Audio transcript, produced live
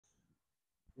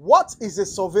What is a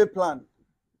survey plan?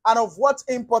 And of what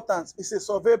importance is a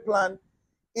survey plan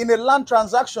in a land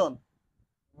transaction?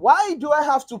 Why do I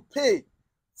have to pay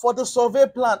for the survey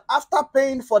plan after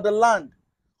paying for the land?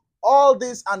 All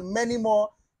this and many more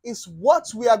is what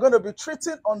we are going to be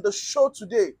treating on the show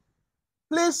today.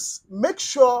 Please make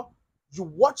sure you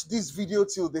watch this video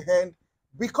till the end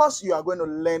because you are going to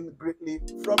learn greatly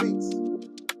from it.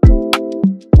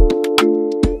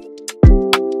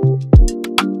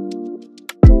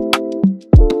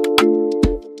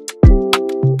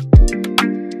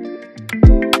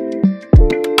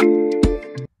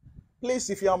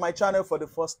 Please, if you're on my channel for the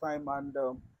first time and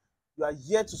you are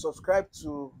yet to subscribe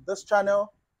to this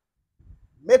channel,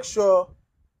 make sure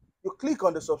you click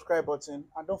on the subscribe button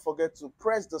and don't forget to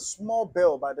press the small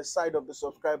bell by the side of the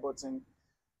subscribe button.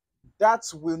 That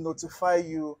will notify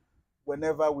you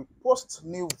whenever we post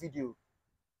new video.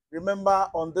 Remember,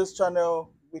 on this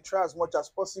channel, we try as much as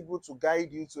possible to guide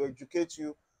you, to educate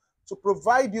you, to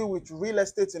provide you with real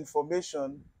estate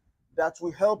information that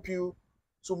will help you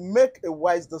to make a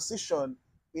wise decision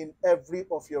in every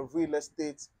of your real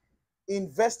estate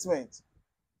investment.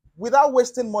 Without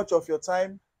wasting much of your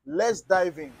time, let's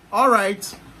dive in. All right,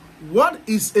 what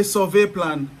is a survey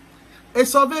plan? A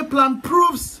survey plan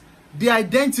proves the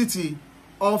identity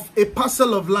of a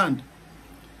parcel of land.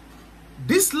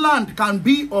 This land can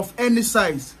be of any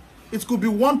size. It could be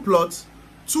 1 plot,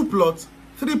 2 plots,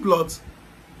 3 plots,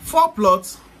 4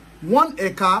 plots, 1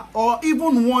 acre, or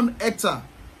even 1 hectare.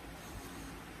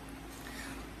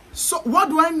 So what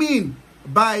do I mean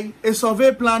by a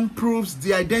survey plan proves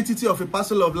the identity of a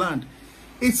parcel of land?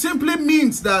 It simply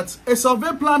means that a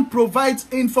survey plan provides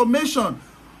information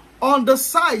on the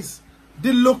size,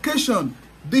 the location,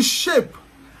 the shape,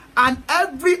 and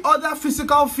every other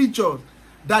physical feature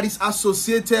that is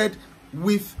associated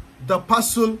with the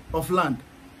parcel of land.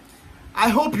 I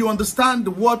hope you understand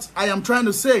what I am trying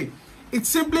to say. It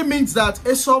simply means that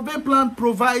a survey plan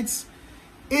provides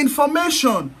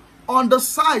information on the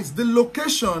size, the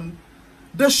location,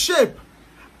 the shape,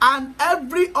 and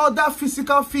every other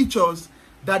physical features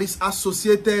that is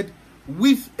associated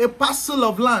with a parcel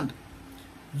of land.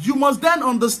 You must then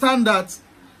understand that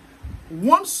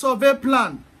one survey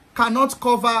plan cannot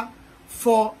cover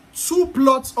for 2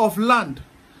 plots of land.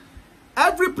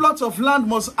 Every plot of land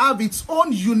must have its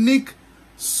own unique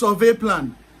survey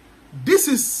plan. This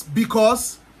is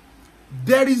because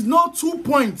there is no 2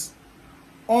 points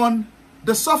on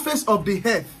the surface of the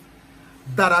earth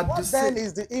that are the same. What then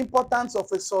is the importance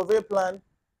of a survey plan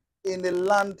in a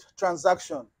land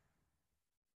transaction?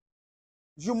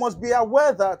 You must be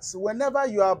aware that whenever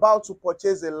you are about to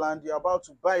purchase a land, you are about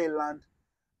to buy a land,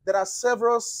 there are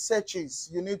several searches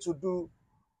you need to do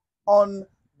on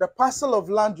the parcel of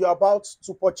land you are about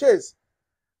to purchase.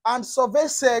 And survey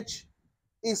search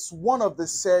is one of the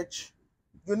search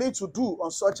you need to do on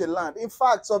such a land. In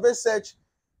fact, survey search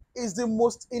is the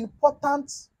most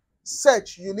important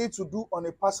search you need to do on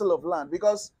a parcel of land,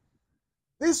 because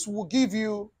this will give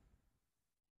you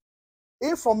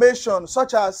information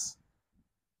such as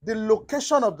the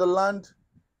location of the land,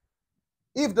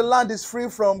 if the land is free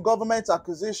from government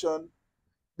acquisition,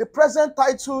 the present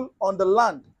title on the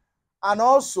land, and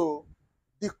also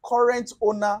the current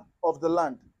owner of the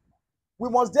land. We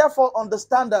must therefore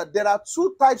understand that there are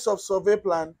 2 types of survey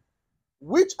plan,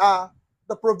 which are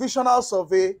the provisional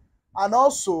survey and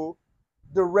also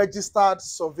the registered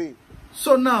survey.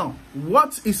 So now,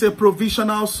 what is a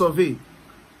provisional survey?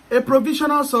 A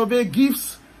provisional survey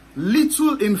gives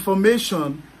little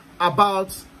information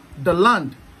about the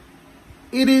land.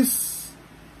 It is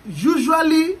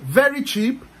usually very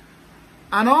cheap,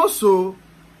 and also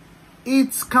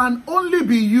it can only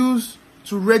be used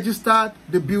to register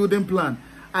the building plan,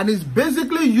 and is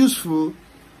basically useful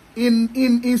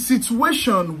in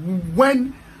situation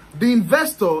when the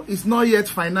investor is not yet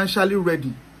financially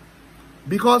ready,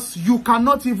 because you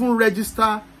cannot even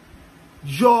register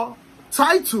your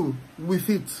title with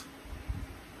it.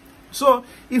 So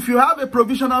if you have a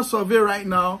provisional survey right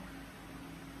now,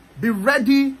 be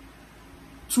ready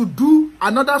to do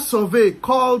another survey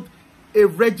called a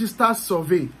registered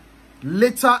survey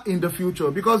later in the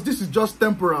future, because this is just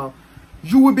temporal.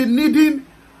 You will be needing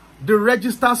the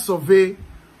registered survey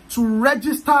to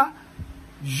register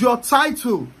your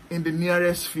title in the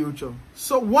nearest future.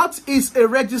 So what is a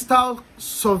registered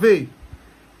survey?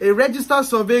 A registered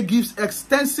survey gives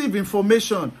extensive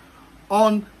information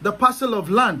on the parcel of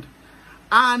land,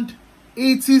 and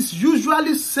it is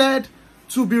usually said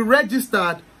to be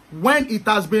registered when it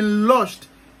has been lodged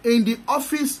in the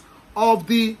office of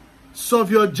the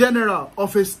Surveyor General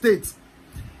of a state.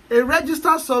 A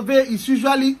registered survey is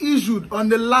usually issued on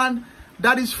the land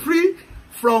that is free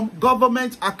from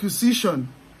government acquisition.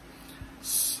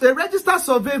 A register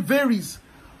survey varies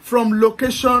from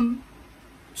location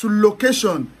to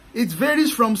location. It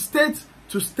varies from state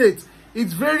to state. It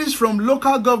varies from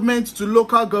local government to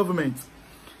local government.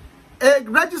 A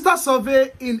register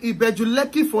survey in Ibeju,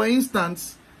 Lekki, for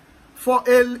instance, for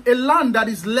a land that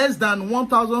is less than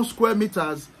 1,000 square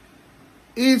meters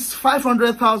is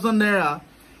 500,000 naira.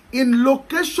 In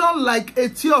location like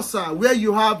Etiosa, where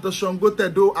you have the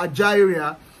Songotedo, Ajah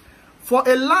area, for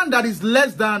a land that is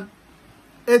less than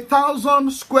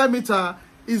 1,000 square meter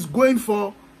is going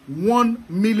for 1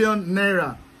 million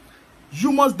naira.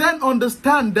 You must then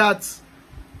understand that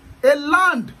a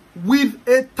land with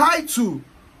a title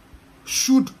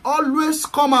should always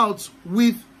come out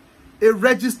with a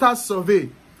registered survey.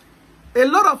 A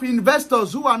lot of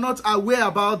investors who are not aware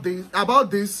about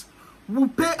this will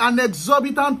pay an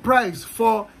exorbitant price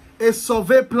for a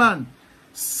survey plan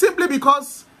simply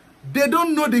because they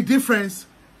don't know the difference.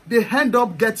 They end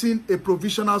up getting a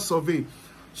provisional survey.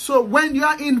 So when you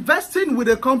are investing with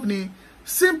a company,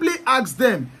 simply ask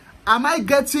them, am I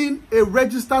getting a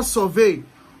registered survey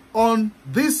on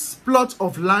this plot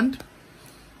of land?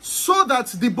 So that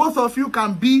the both of you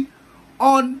can be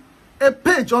on a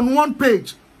page, on one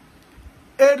page.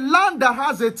 A land that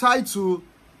has a title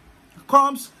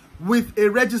comes with a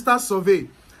registered survey.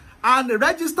 And a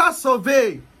registered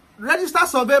survey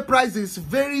prices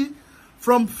vary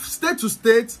from state to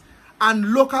state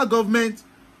and local government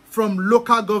from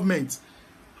local government.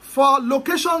 For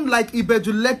location like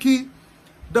Ibeju, Lekki,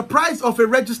 the price of a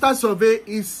registered survey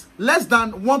is less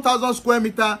than 1,000 square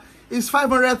meter is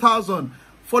 500,000.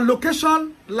 For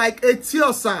location like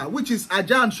Etiosa, which is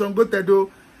Ajah and Songotedo,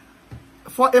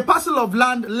 for a parcel of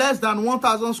land less than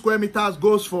 1,000 square meters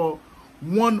goes for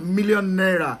 1 million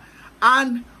naira.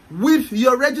 And with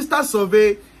your registered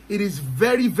survey, it is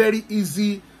very, very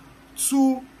easy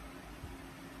to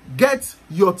get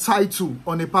your title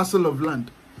on a parcel of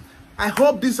land. I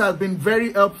hope this has been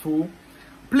very helpful.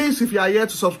 Please, if you are here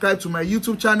to subscribe to my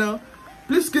YouTube channel,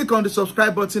 please click on the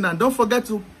subscribe button and don't forget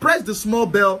to press the small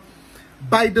bell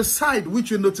by the side,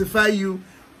 which will notify you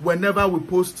whenever we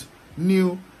post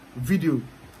new video.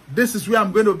 This is where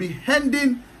I'm going to be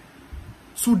ending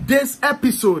today's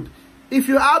episode. If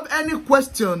you have any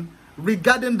question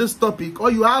regarding this topic,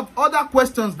 or you have other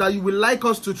questions that you would like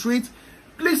us to treat,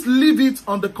 please leave it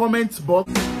on the comments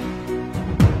box.